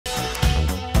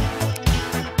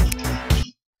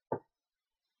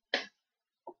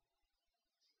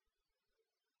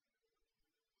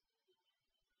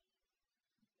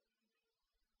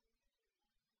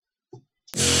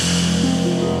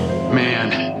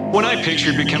When I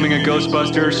pictured becoming a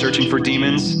Ghostbuster searching for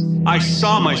demons, I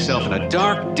saw myself in a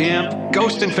dark, damp,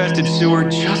 ghost-infested sewer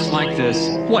just like this.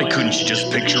 Why couldn't you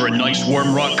just picture a nice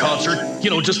warm rock concert? You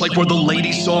know, just like where the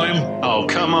ladies saw him? Oh,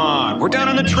 come on. We're down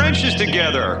in the trenches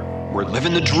together. We're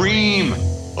living the dream.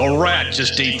 A rat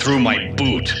just ate through my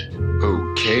boot.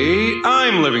 Okay,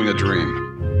 I'm living the dream.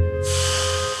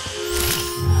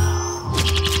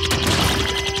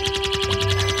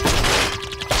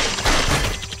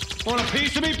 Want a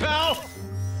piece of me, pal?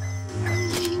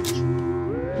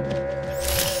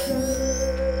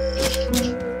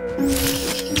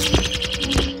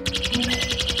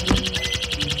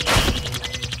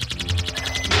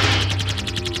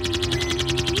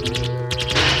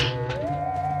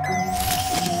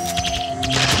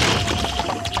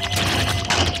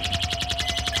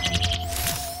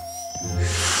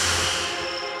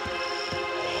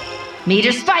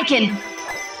 Meter spiking.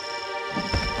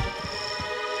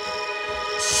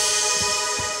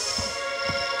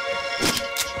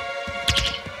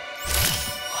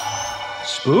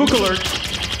 Spook alert.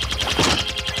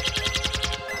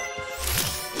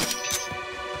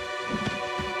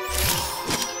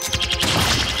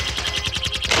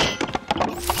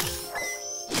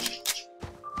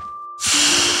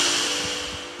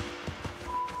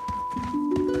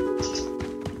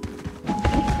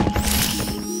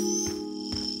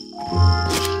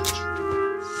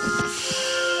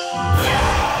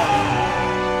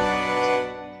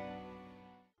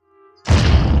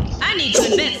 I need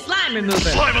to invent slime remover.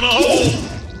 Slime in the hole!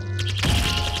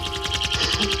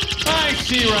 I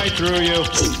see right through you.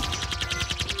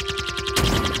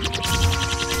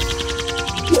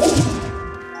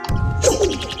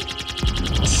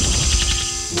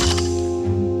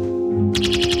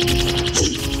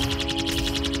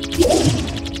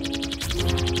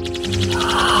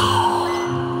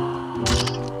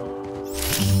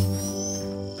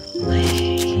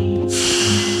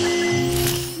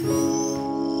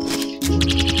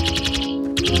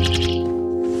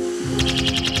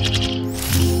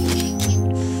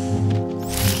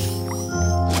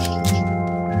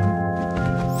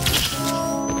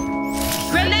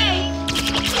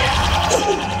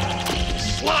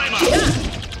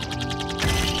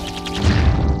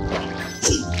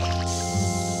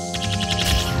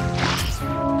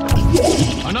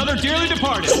 Another dearly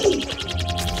departed.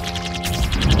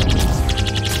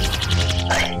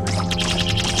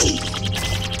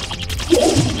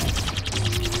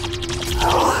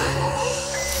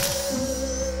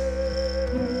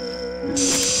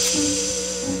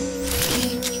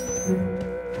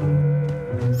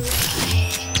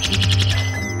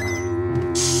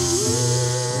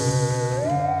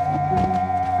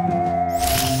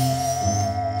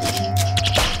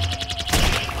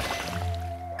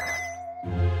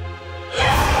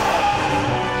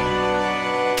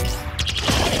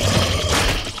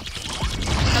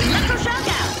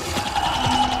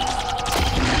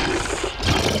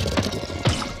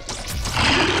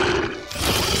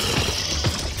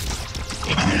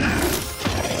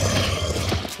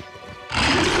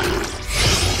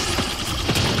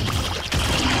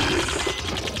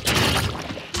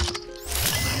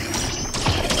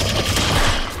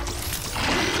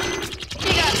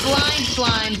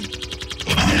 Slime.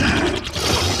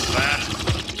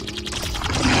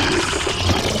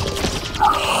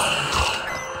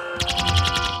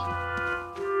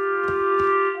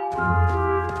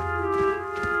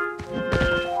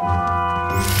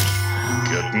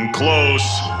 Getting close.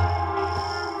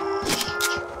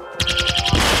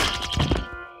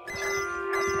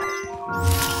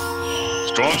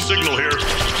 Strong signal here.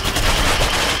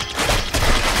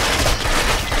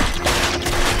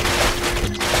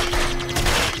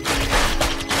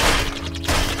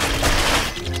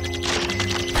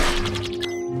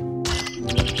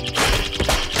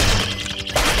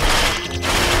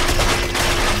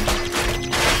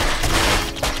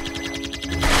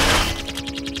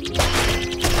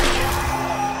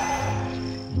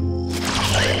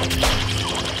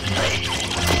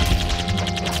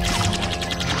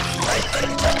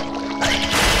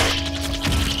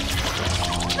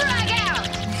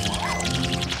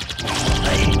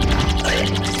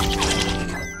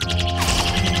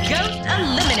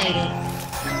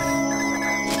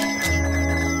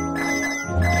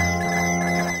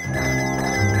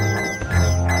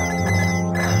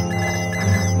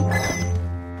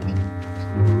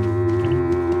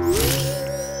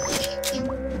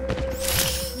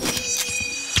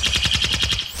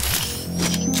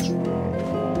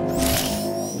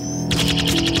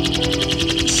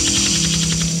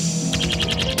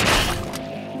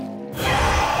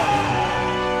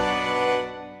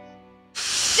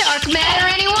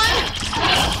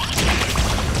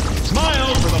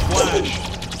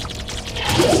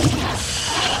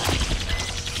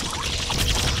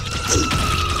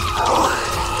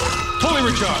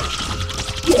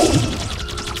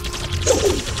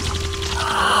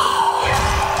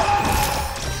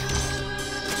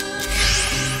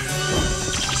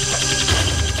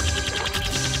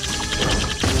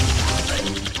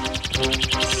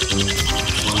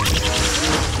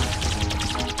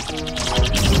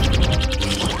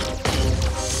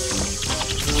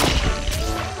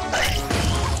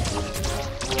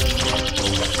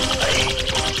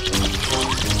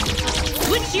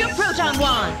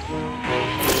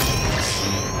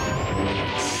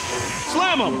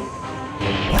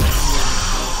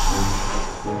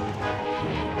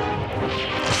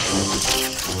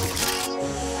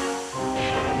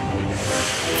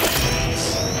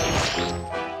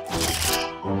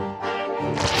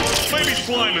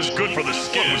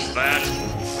 What was that?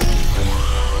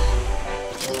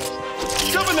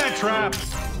 Jump in that trap!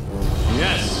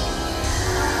 Yes.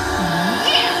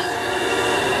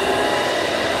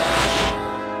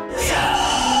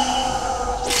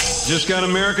 Just got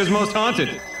America's Most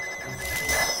Haunted.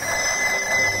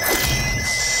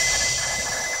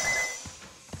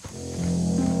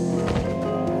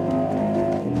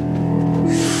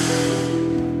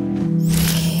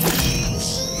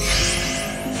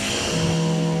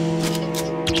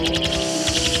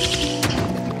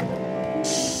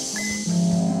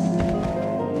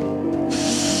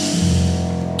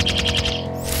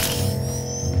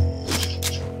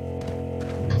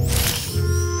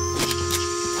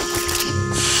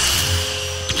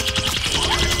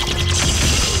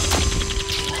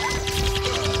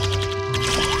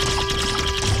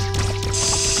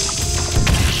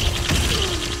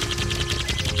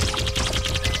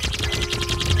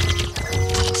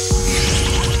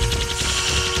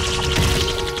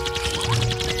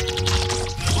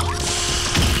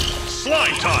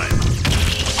 Slide time!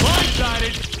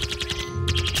 Blindsided!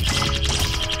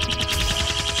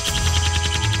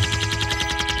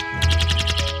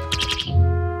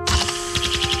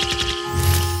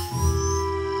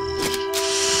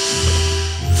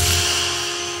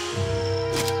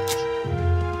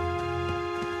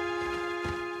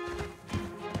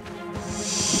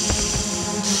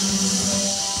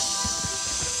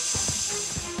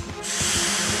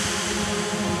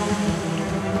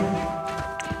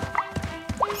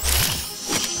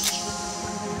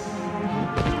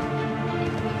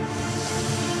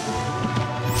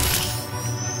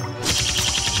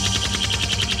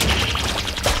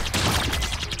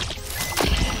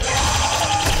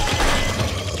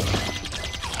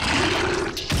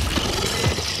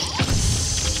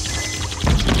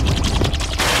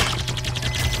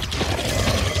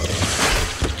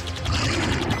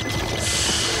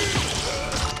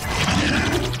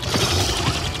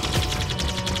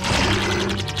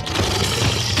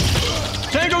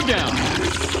 Tango down.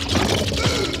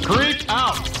 Creep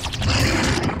out.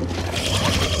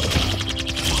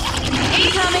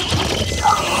 Incoming!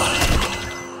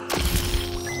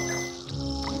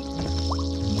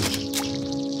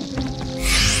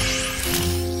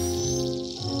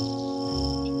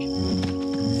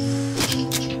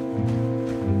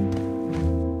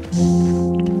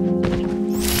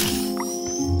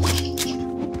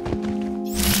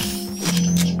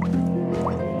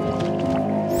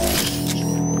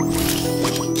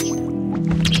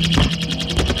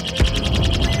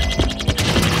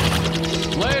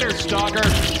 Later, stalker.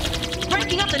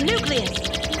 Breaking up the nucleus!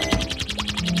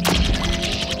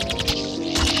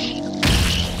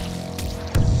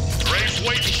 Ray's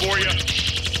waiting for you.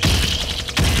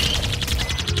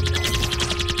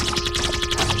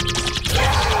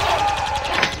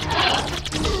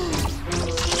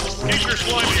 Keep your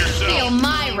slime to yourself. Feel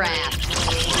my wrath!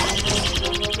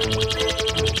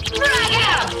 Frag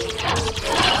out!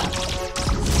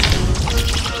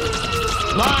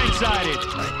 Blindsided.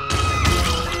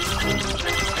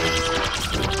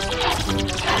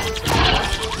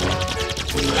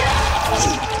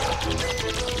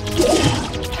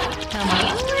 Come a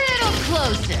little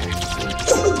closer.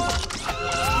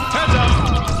 Heads up.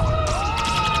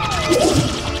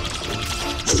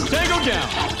 Tango down.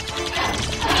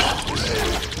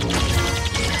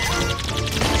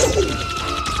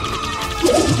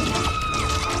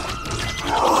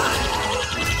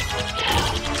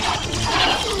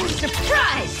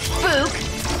 Surprise, spook!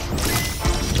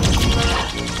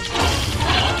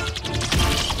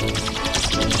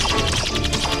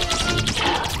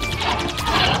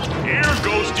 Here,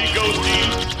 ghosty, ghosty.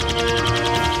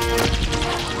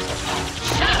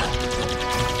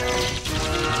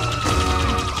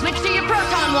 Switch to your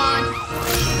proton wand.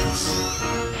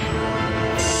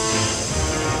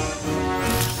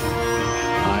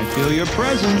 I feel your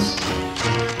presence.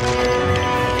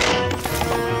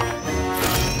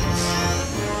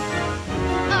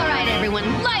 All right, everyone,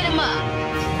 light 'em up.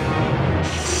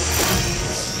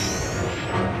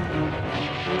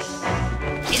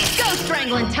 It's ghost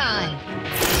strangling time.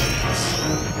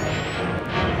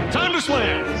 Time to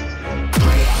slam.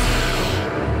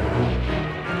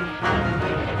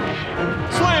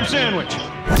 Slam sandwich.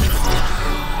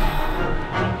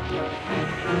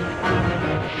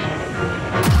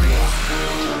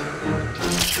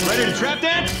 Ready to trap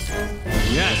dance?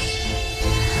 Yes.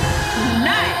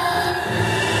 Nice.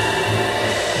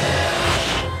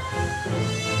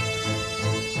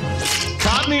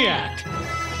 Caught in the act.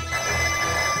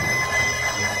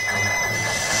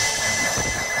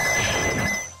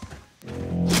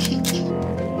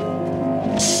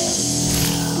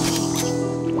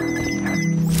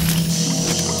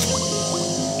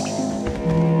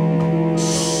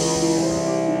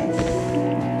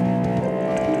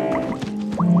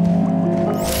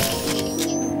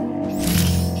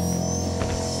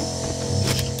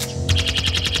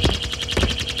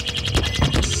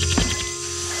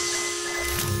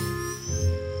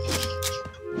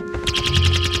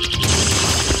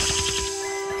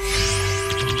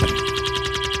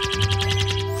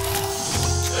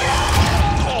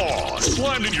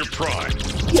 prime.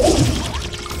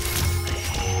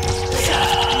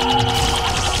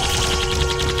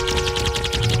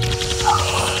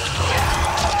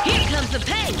 Here comes the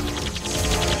pain.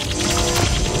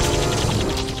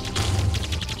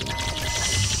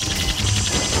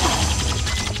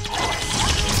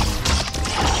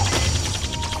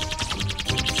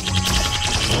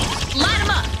 Light 'em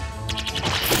up.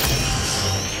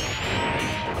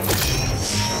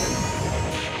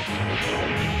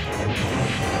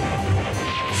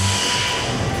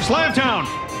 Slam Town!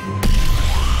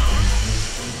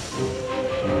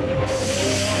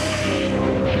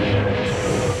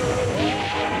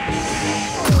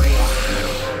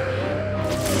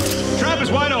 Trap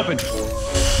is wide open.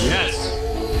 Yes.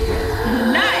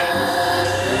 Nice.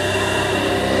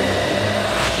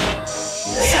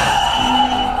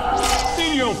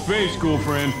 In your face, cool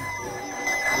friend.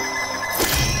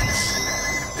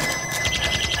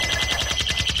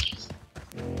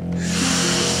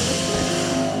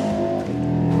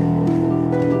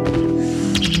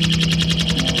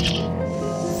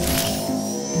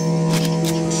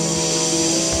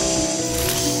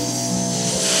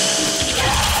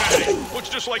 Looks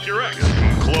just like your ex.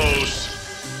 Close.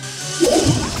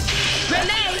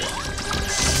 Grenade.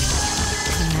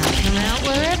 Come out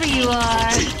wherever you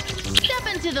are. Step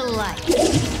into the light.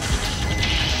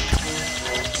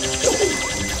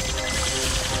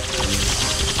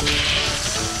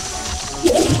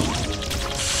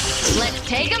 Let's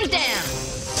take him down.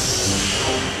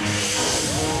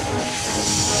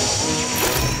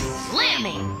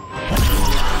 Slamming.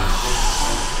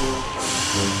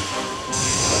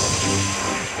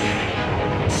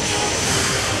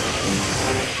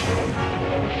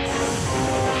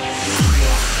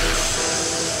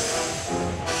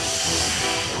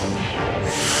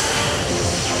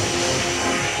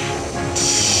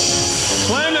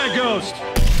 Slam that ghost!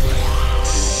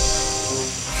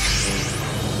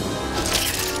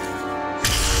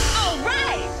 All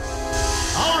right.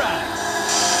 All right.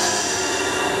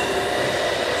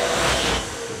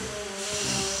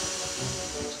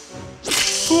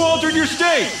 Who altered your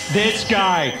state? This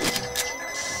guy.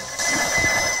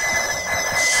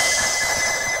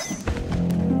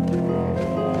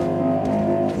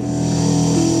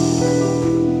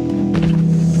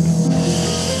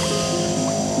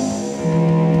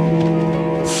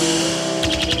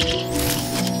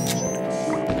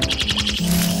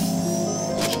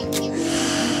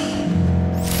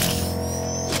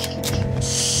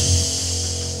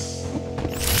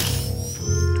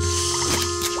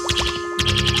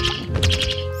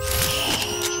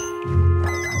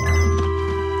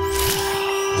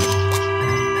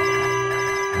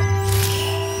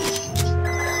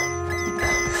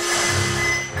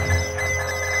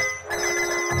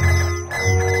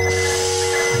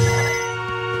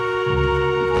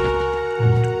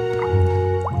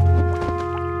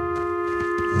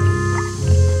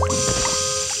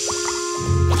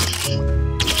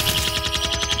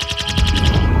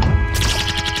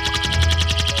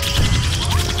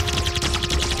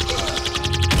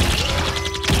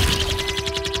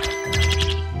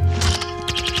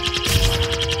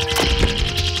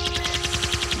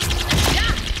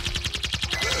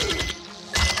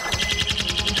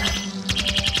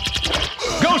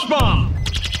 Ghost bomb!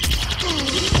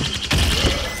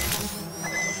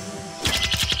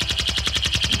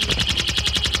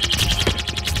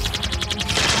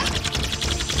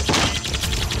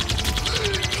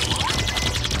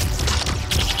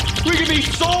 We could be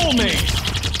soulmates!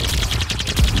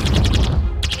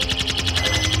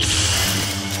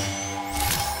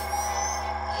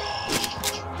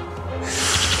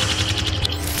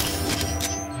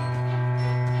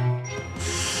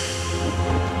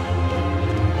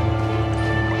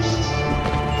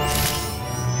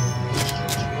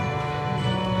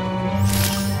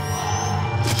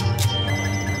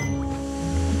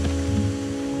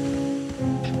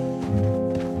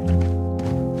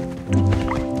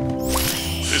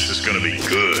 This is gonna be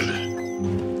good.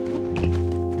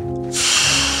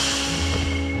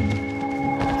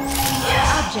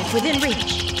 Object within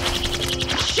reach.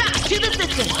 Shot to the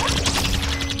system.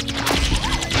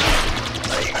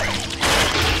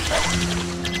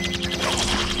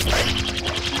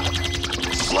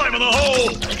 Slime in the hole!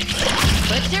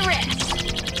 Put to rest.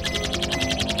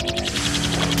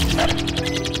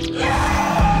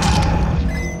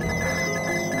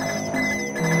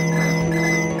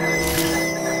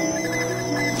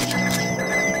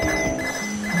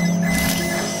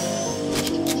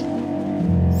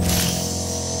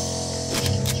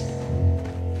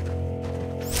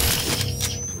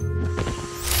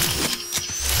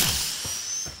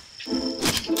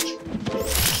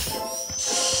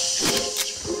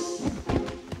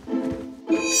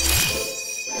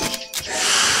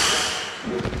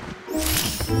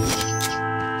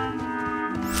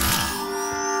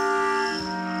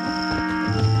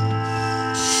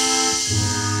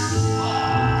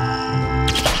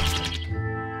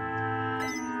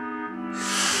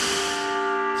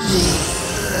 Incoming!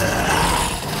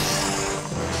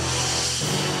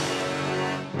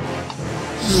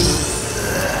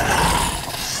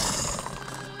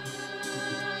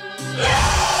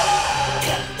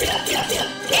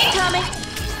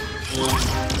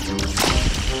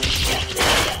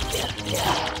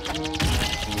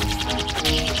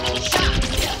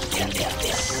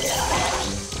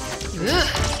 Ugh,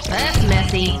 that's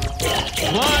messy.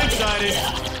 Blindsided.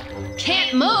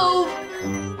 Can't move.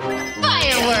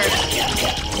 Fireworks.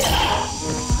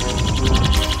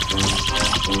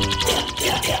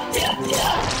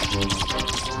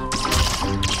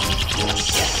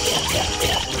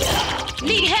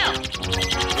 Need help!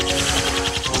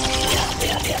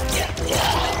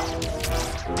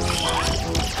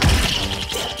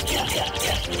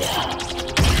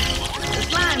 The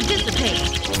slime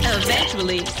dissipates.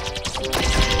 Eventually.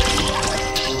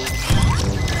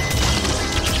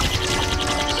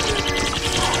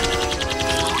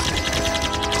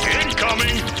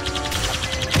 Incoming!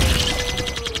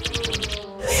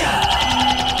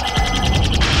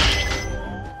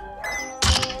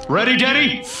 Ready,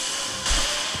 Daddy?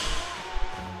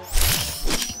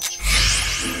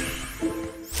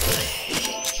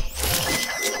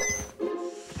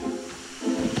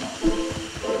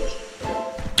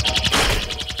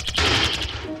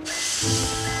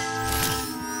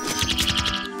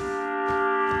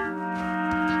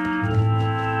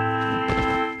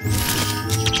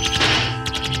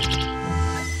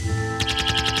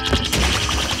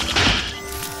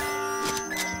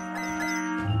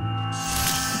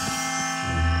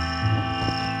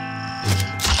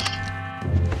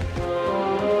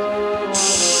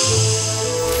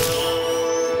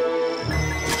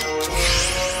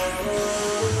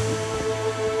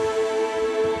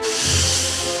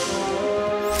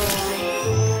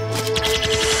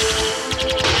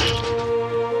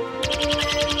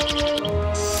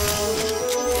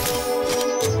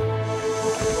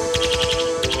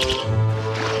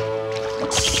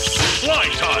 Fly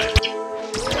time!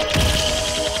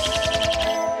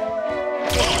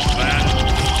 What was that?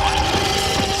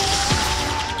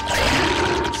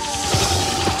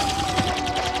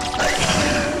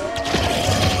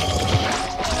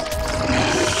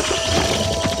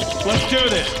 Let's do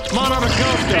this. Come on a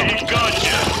ghost He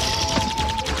gotcha!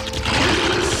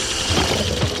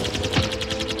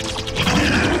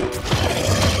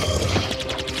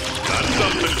 Got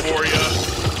something for ya.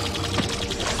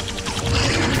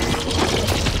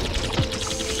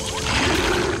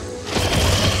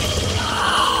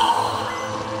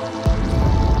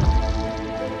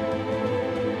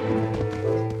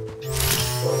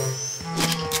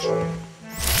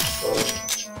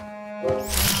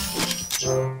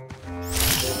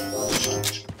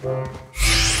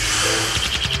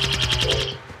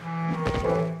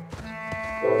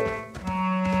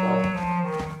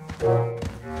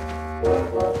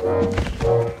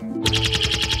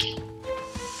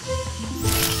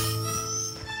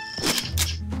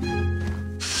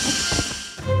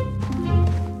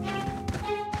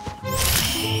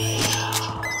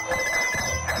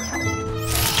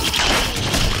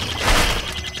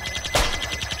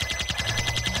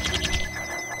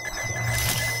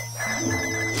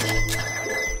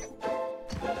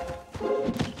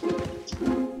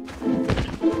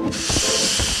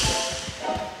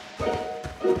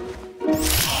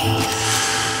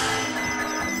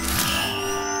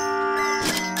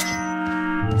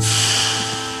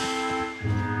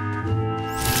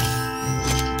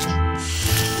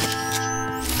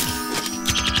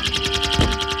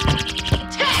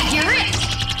 Tag, you're it.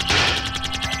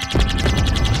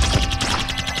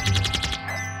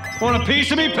 Want a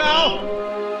piece of me, pal?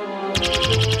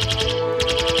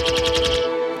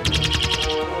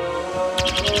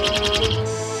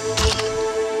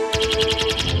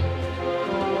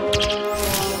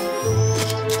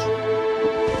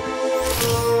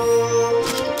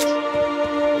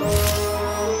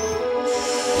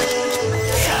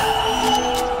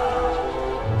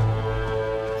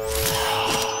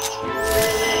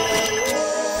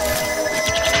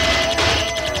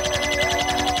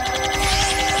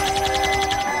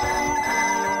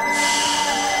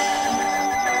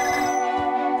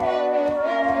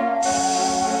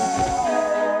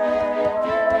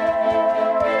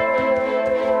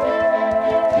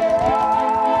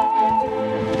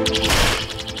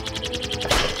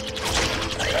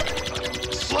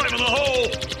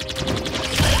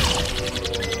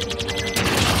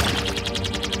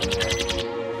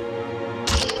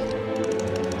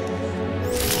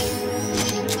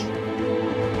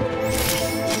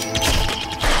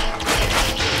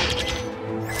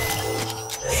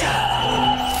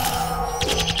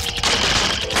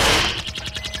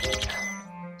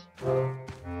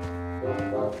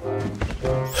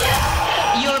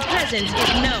 presence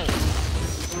is known.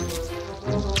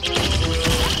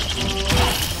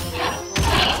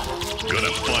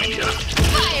 Gonna find ya.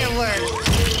 Fireworks!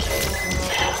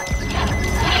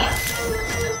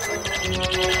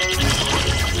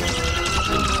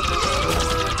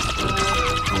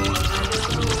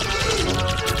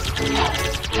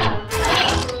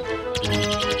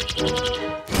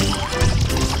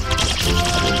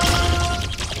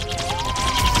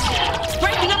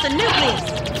 Breaking up the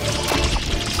nucleus.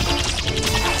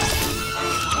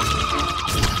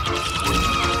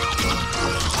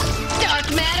 Dark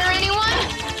matter, anyone?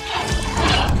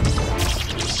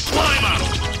 Slime out!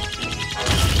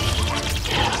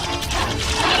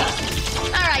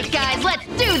 Alright, guys, let's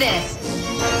do this!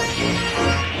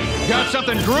 Got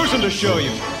something gruesome to show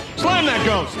you. Slam that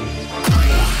ghost!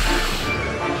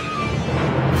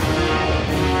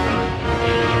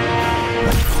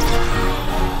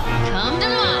 Come to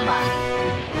mama!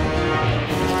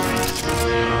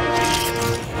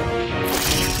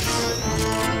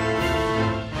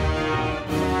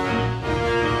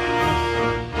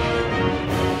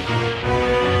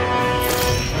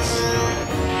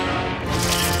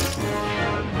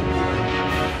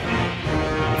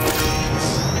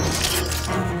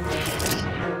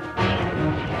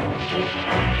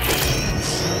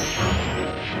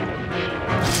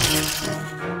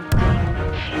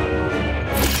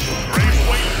 Brave's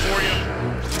waiting for you.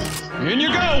 In you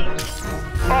go!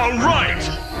 All right!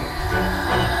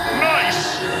 Nice!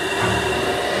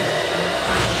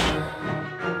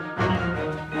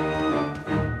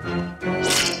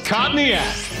 Caught in the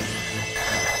act.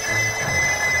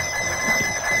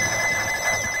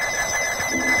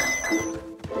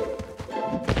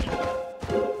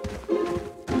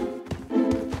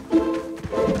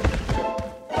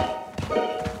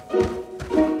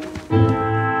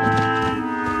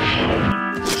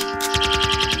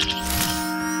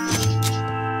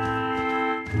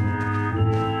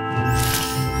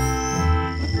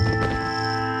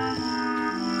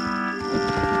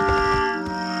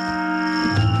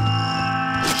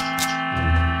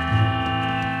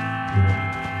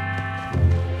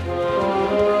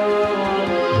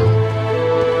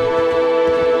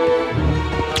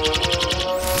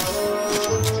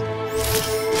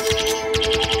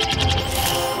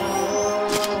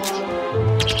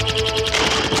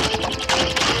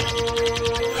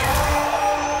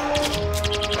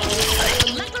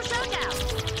 Electroshock out.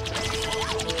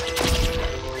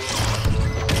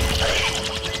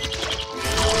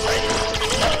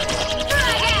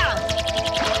 Drag out!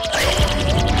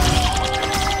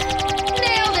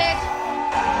 Nailed it!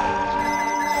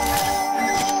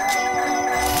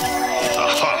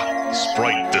 Aha!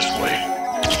 Sprite this way.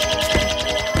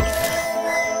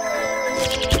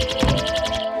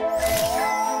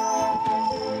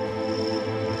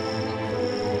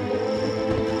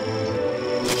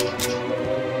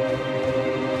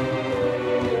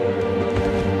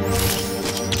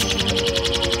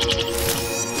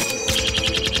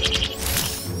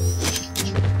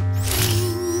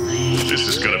 This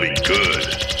is gonna be good.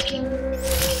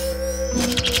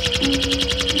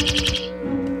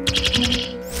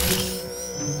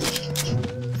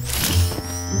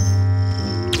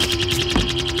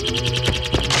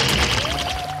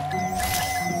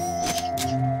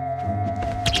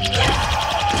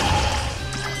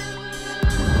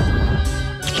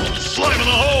 Slime in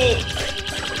the hole!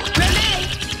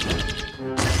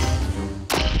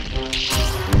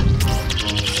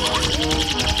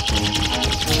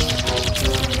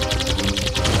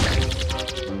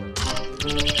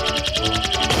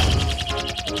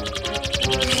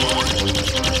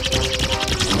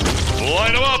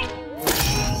 Line 'em up!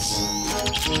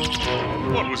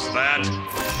 What was that?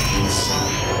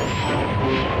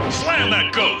 Slam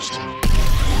that ghost!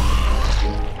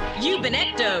 You've been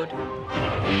ectoed.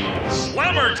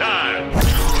 Slammer time!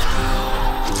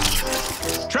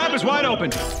 Trap is wide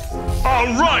open.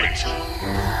 All right!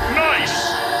 Nice!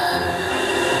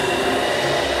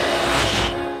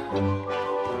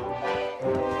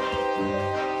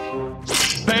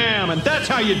 Bam, and that's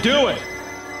how you do it.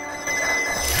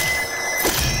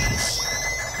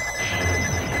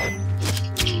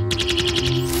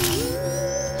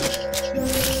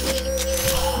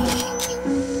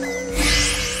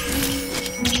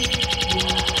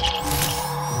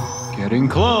 Getting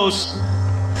close.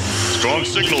 Strong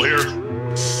signal here.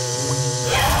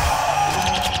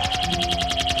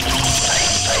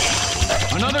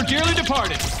 Another dearly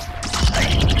departed.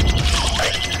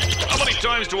 How many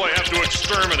times do I have to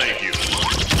exterminate you?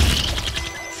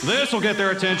 This will get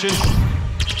their attention.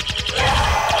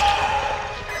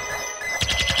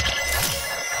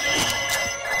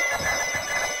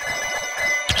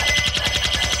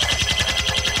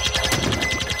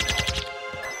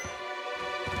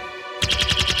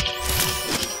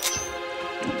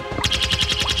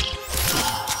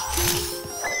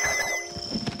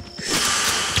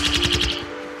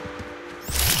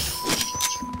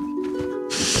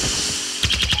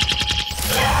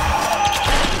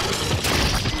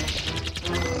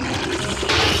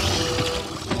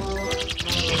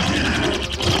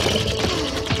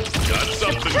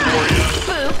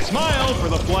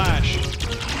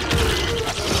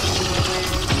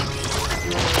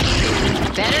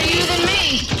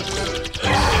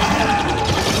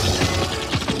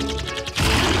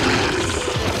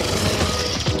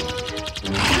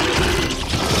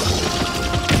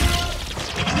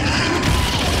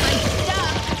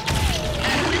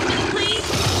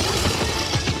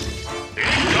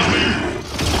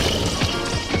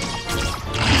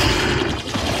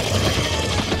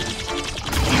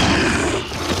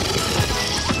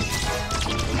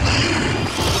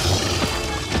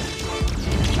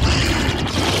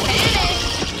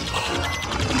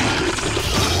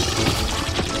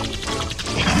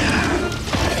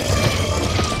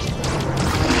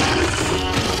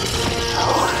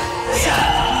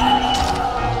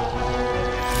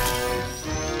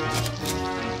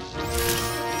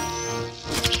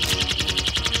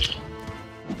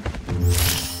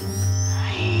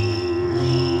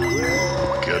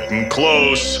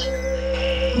 close. Who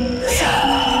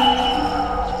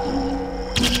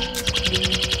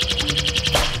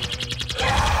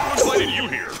invited you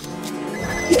here?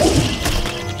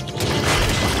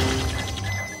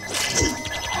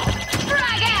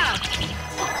 Frag out!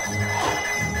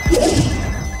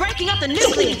 Breaking up the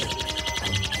nucleus!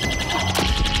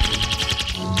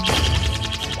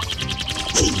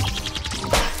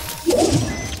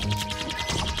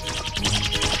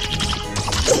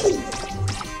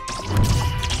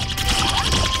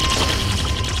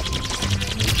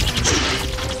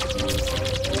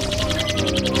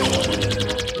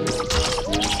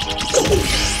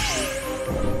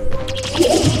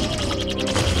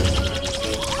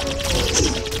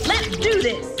 Let's do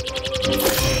this!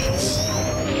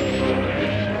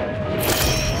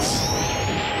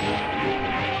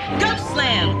 Ghost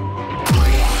Slam!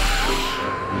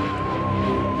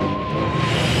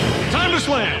 Time to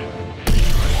slam!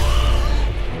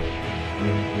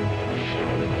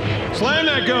 Slam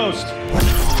that ghost!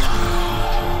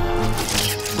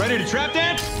 Ready to trap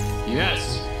dance?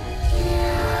 Yes.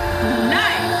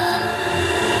 Nice!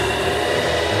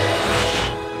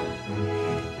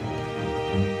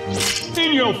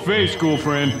 In your face, cool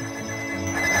friend.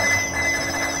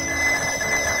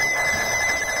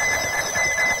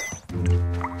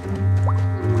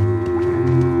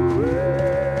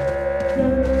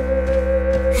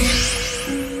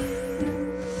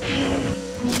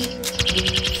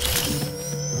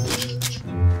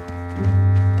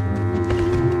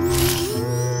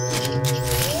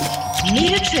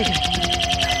 Need a trigger.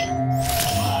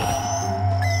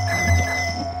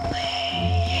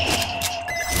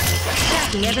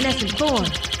 Attacking evanescent form.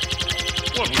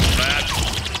 What was that?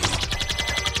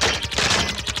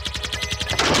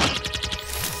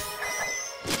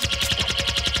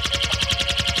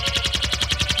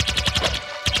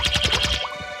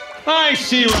 I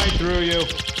see right through you.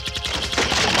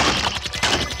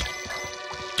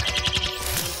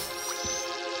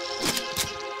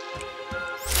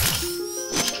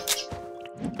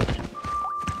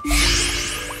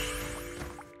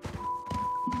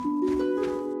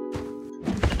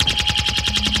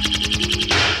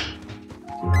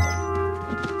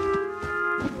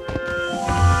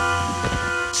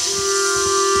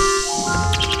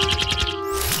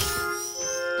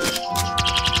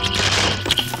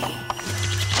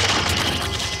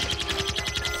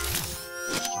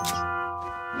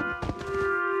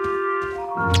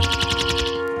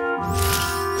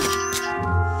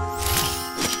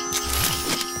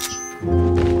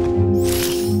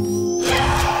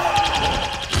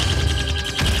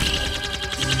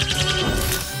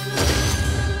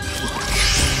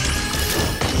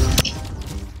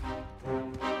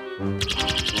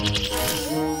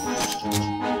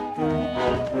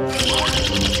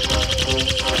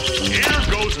 Here,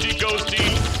 ghosty, ghosty.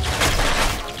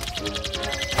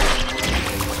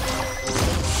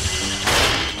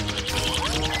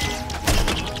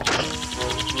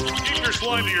 Keep your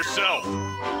slime to yourself.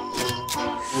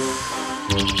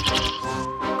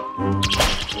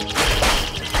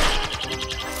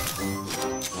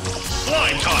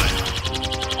 Slime time.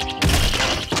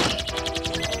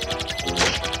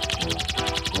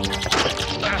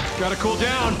 Gotta cool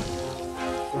down.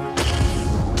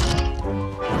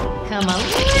 Come a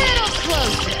little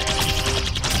closer.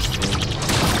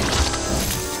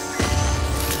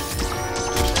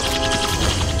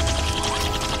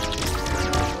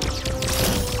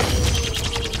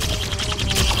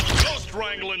 Ghost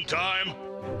wrangling time.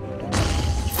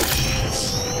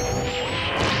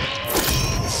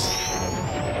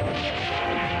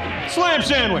 Slam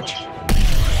sandwich.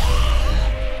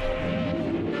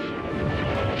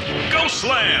 Ghost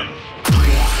slam.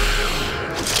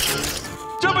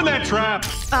 Jump in that trap.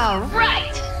 All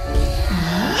right.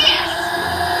 Yes.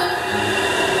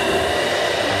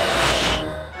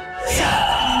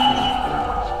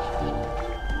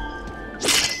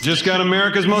 Just got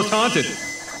America's Most Haunted.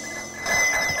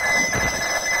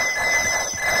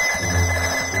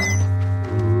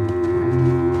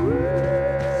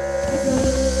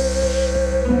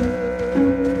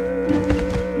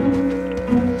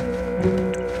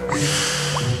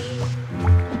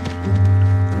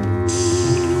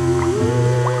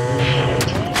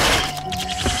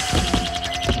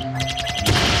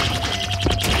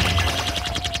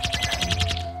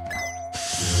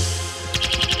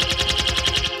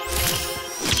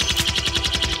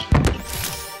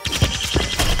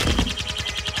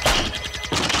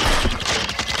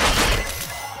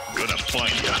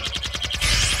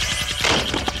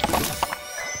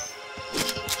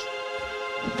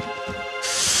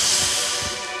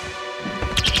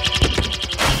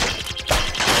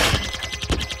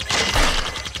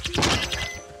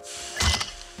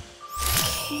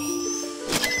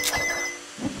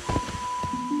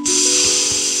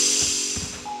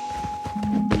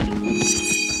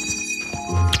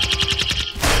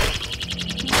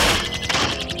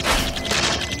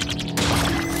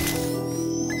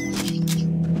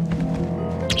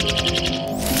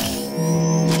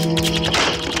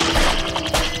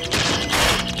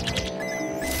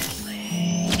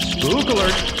 Spook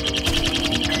alert!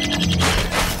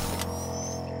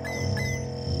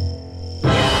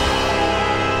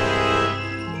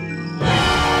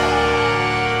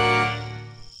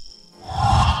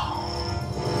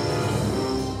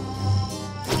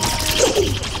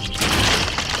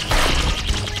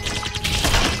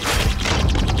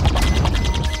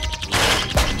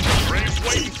 Brave's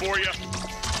waiting for you.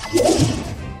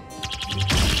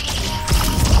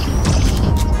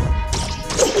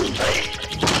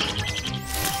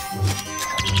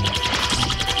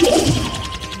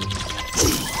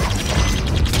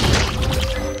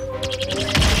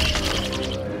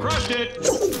 Crushed it!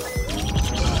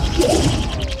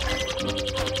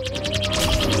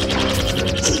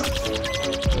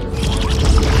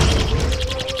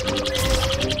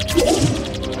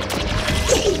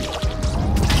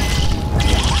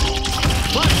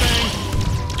 Flashbang!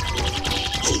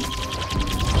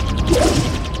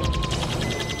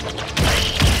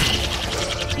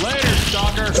 Later,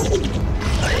 stalker!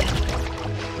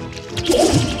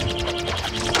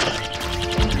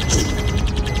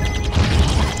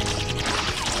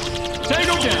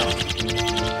 Tango down!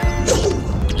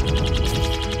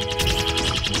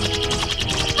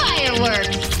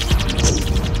 Fireworks!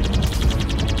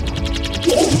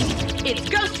 It's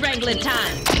ghost wrangling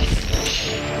time.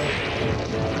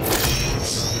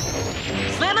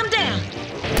 Slam him down.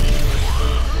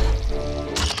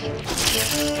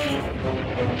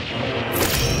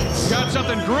 Got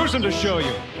something gruesome to show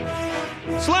you.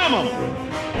 Slam him!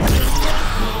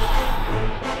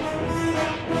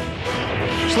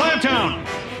 Slam town!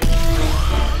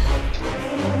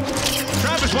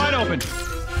 Trap is wide open.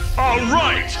 All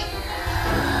right.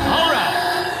 All right.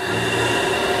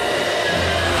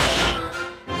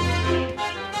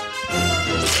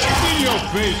 In your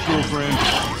face, girlfriend.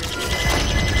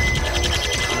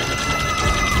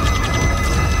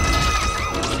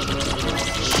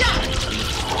 Shot.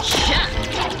 Shot.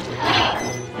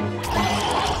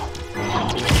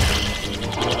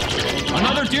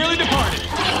 Another dearly departed.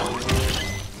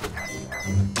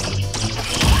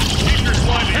 Keep your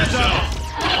slime to Heads yourself. up.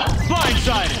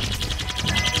 Blindsided.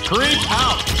 Creep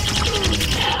out.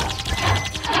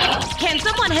 Can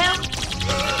someone help?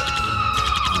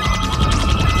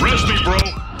 Rest me, bro.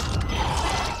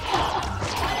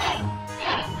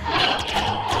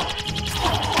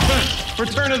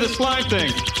 Return to the slime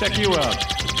thing. Check you out.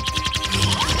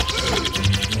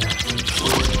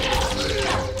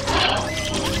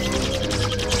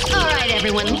 All right,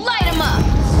 everyone, light 'em up!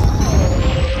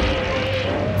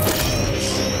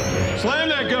 Slam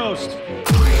that ghost.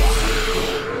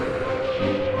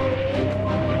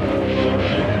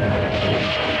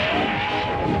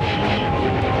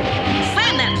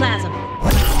 Slam that plasm.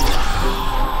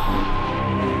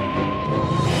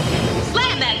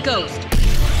 Slam that ghost.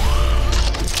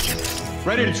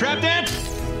 Ready to trap dance?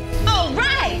 All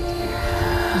right.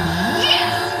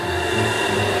 Yes.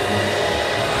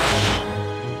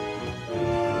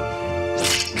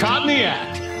 Caught in the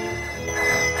act.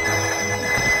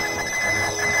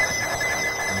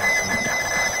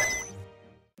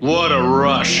 What a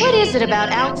rush. What is it about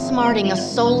outsmarting a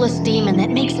soulless demon that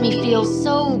makes me feel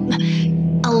so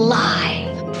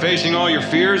alive? Facing all your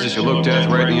fears as you look death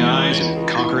right in the eyes and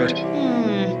conquer it.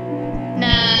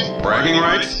 Nah. Bragging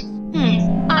rights?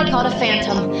 I caught a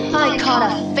phantom. I caught a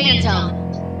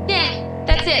phantom. Yeah,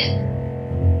 that's it.